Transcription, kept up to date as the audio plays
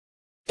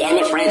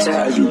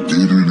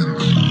FranchiseDidIt.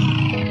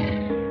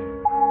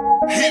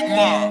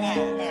 HitMob.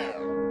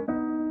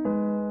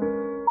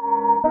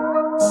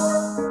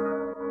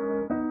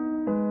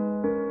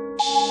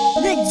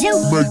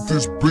 Make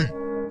this beat.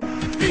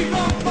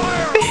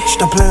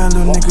 Stop playing,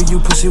 little nigga, you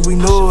pussy, we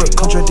know it.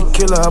 Contracted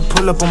killer, I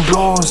pull up, I'm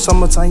blowing.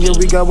 Summertime, yeah,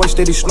 we got white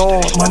steady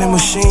snoring. Money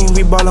machine,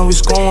 we ballin', we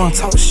scoring.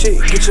 Talk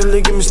shit, get your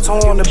ligaments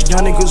torn. The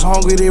young niggas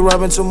hungry, they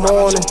robbing till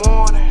morning.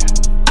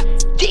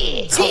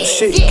 Talk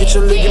shit, get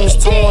your ligaments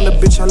torn. The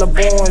bitch hella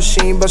born,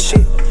 she ain't about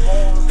shit.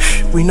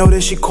 We know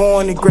that she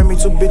corny, grab me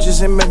 2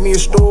 bitches and make me a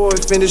story.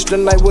 Finish the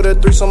night with a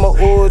threesome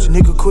of orgy.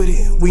 Nigga, quit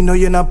it, we know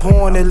you're not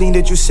pouring. That lean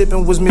that you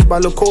sippin' was mixed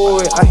by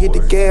LaCoy. I hit the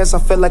gas, I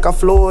felt like I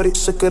floored it.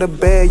 Sick of the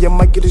bag, you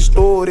might get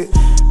distorted.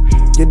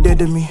 You're dead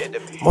to me,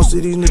 most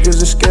of these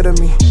niggas are scared of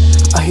me.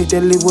 I hit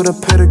that lick with a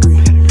pedigree.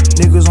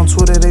 Niggas on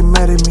Twitter, they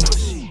mad at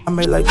me. I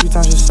made like 3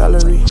 times your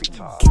salary.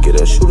 Kick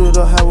it up, shoot it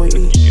up, how we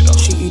eat.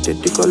 She eat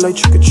that dick up like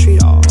trick or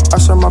treat. I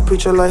serve my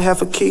preacher like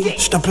half a key.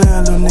 Stop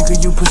playing, little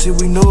nigga, you pussy,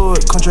 we know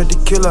it.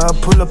 Contracted killer, I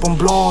pull up, I'm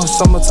blowing.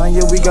 Summertime,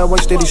 yeah, we got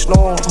white steady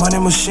snoring. Money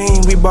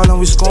machine, we ballin',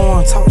 we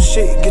scoring. Talk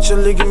shit, get your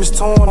ligaments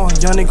torn.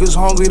 Young niggas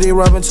hungry, they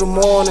robbing till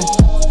morning.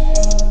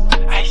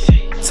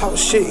 Talk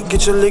shit,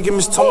 get your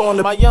ligaments torn.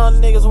 My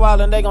young niggas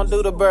wildin', they gon'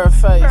 do the bird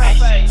face.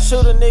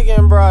 Shoot a nigga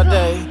in broad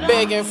day.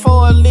 Begging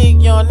for a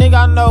leak, young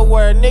nigga, I know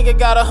where. Nigga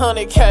got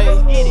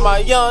 100K. My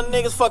young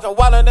niggas fucking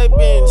wildin', they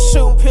been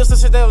shooting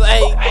pistols since they was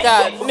 8.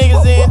 Got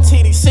niggas in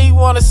TDC,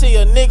 wanna see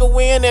a nigga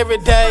win every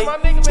day.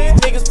 These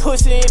niggas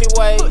pussy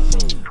anyway.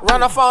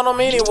 Run off on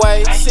them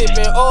anyway.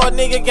 Sippin' or a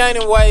nigga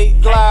gaining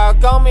weight.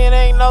 Glock on me, it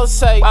ain't no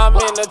safe. I'm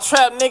in the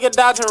trap, nigga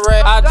dodging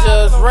wreck. I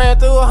just ran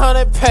through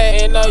 100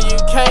 pack. And no, you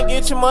can't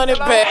get your money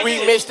back.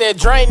 Remix that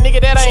drink, nigga,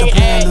 that ain't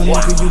ass. Little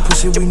nigga, you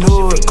pussy, we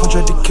know it.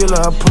 Contracted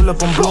killer, I pull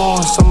up, I'm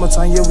blowing.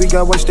 Summertime, yeah, we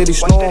got white steady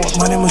snoring.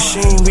 Money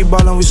machine, we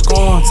ballin', we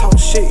scoring. Talk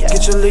shit,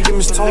 get your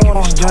ligaments torn.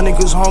 Young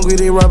niggas hungry,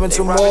 they robbing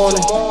till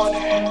morning.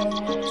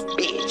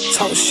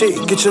 Talk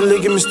shit, get your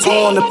ligaments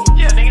torn.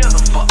 Yeah, nigga, what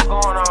the fuck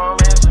going on,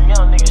 man? Some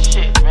young nigga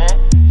shit, man.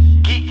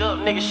 Geeked up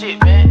nigga shit,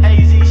 man.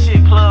 AZ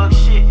shit, plug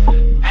shit.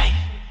 Hey,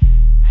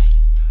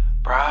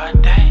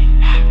 broad day,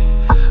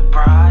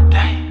 broad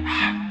day.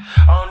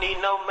 I don't need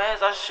no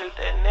mask, I shoot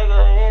that nigga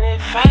in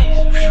his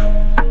face.